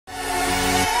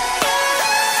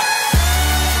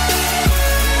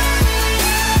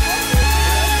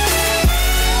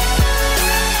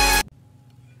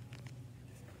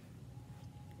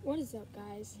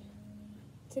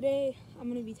Today, I'm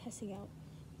going to be testing out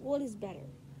what is better,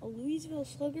 a Louisville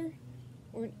slugger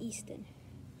or an Easton.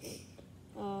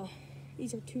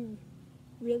 These are two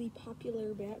really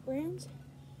popular bat brands.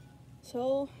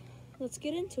 So, let's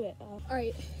get into it.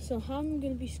 Alright, so how I'm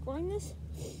going to be scoring this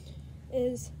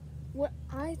is what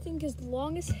I think is the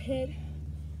longest hit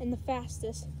and the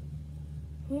fastest.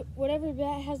 Whatever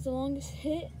bat has the longest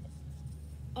hit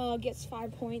gets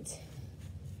 5 points.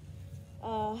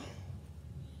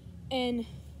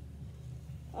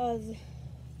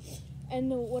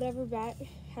 Whatever bat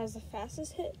has the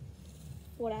fastest hit,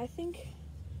 what I think,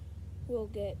 will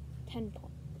get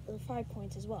 5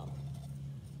 points as well.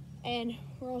 And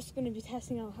we're also going to be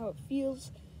testing out how it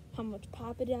feels, how much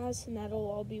pop it has, and that'll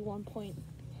all be 1 point.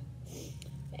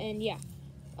 And yeah,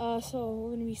 so we're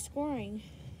going to be scoring,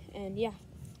 and yeah,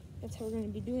 that's how we're going to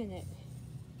be doing it.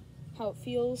 How it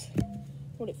feels,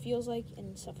 what it feels like,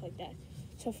 and stuff like that.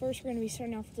 So first we're going to be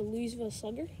starting off with the Louisville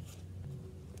slugger.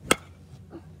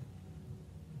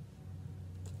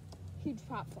 Huge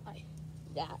pop fly.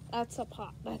 That's a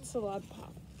pop. That's a loud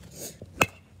pop.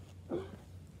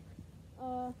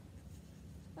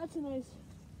 That's a nice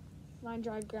line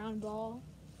drive ground ball,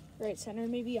 right center,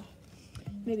 maybe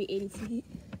 80 feet.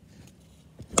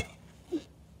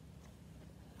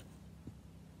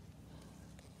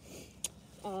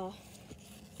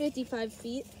 55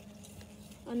 feet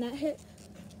on that hit.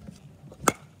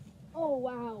 Oh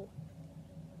wow,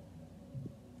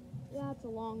 that's a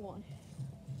long one.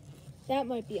 That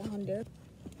might be 100.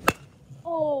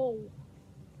 Oh,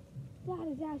 that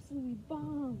is absolutely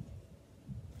bombed.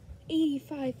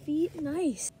 85 feet,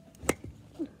 nice.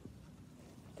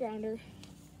 Grounder.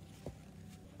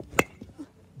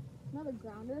 Another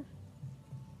grounder.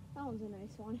 That one's a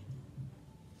nice one.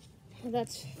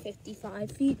 That's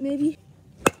 55 feet maybe.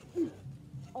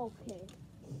 Okay,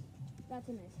 that's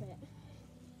a nice hit.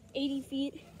 80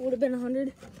 feet, would have been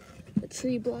 100. The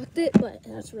tree blocked it, but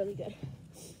that's really good.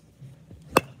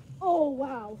 Oh,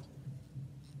 wow.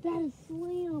 That is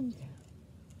slammed.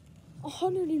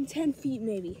 110 feet,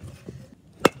 maybe.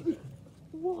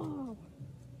 Wow.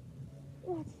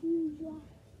 That's huge.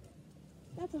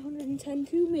 That's 110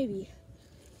 too, maybe.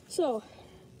 So,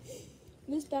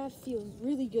 this bat feels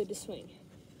really good to swing.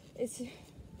 It's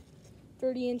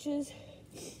 30 inches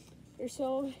or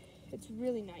so. It's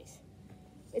really nice.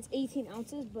 It's 18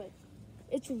 ounces, but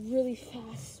it's a really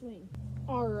fast swing.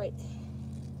 All right.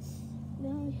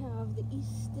 Now we have the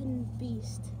Easton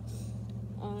Beast,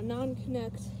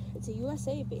 non-connect. It's a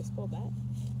USA baseball bat,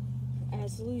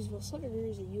 as the Louisville slugger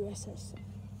is a USSA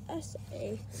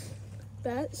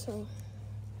bat. So,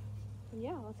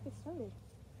 yeah, let's get started.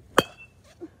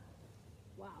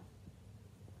 Wow,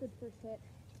 good first hit.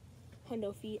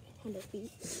 100 feet.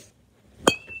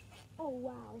 Oh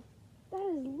wow, that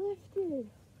is lifted.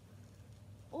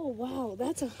 Oh wow,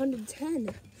 that's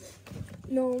 110.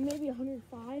 No, maybe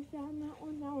 105 down that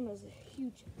one. That one was a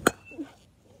huge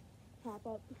pop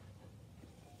up.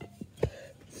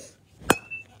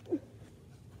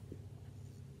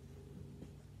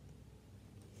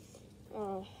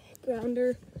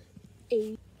 Grounder,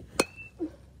 8.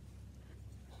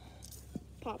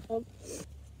 Pop up.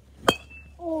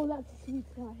 Oh, that's a sweet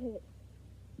spot hit.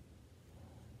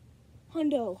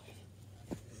 Hundo.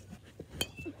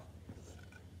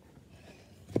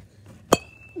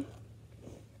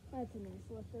 That's a nice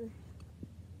lifter.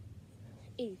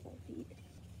 85 feet.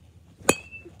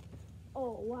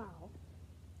 Oh, wow.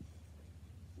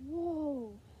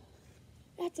 Whoa.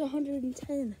 That's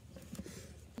 110.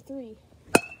 3.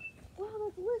 Wow,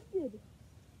 that's lifted.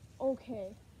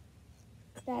 Okay.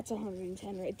 That's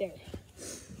 110 right there.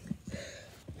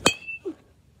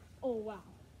 Oh, wow.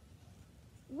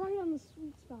 Right on the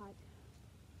sweet spot.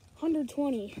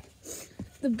 120.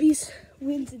 The beast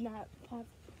wins in that pop.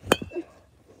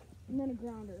 And then a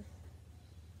grounder.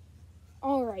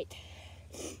 All right.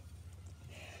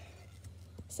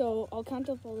 So I'll count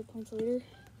up all the points later,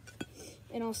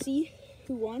 and I'll see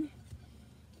who won.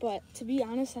 But to be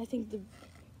honest, I think the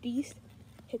Beast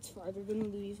hits farther than the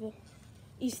Louisville.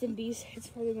 Easton Beast hits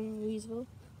farther than the Louisville,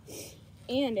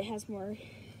 and it has more.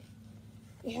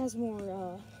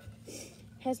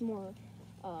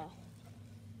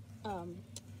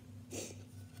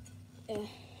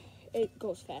 It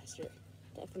goes faster.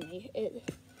 Definitely.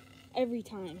 Every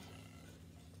time.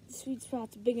 The sweet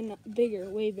spot's bigger,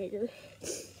 way bigger.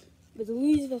 But the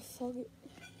Louisville slugger.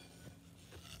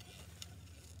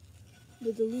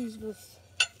 The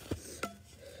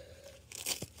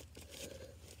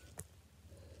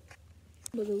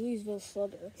Louisville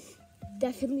slugger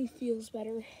definitely feels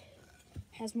better.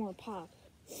 Has more pop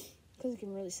because it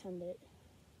can really send it.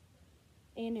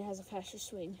 And it has a faster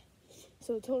swing.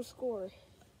 So the total score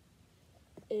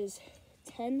is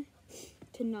 10-9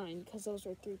 because those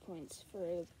are 3 points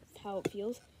for how it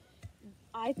feels.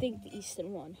 I think the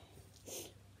Easton won.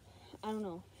 I don't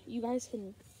know. You guys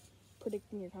can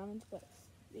predict in your comments, but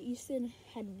the Easton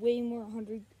had way more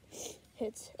 100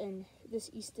 hits, and this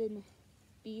Easton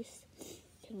Beast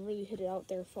can really hit it out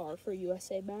there far for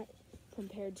USA bat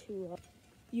compared to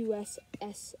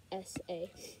USSSA.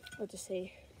 I'll just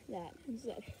say that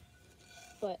instead.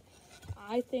 But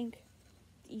I think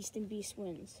the Easton Beast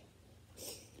wins.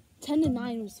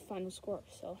 10-9 was the final score,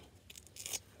 so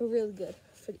we're really good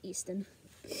for the Easton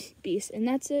Beast. And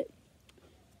that's it.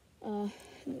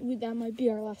 That might be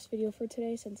our last video for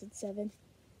today since it's 7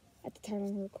 at the time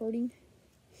I'm recording.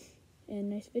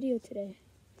 And nice video today.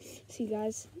 See you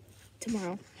guys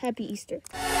tomorrow. Happy Easter.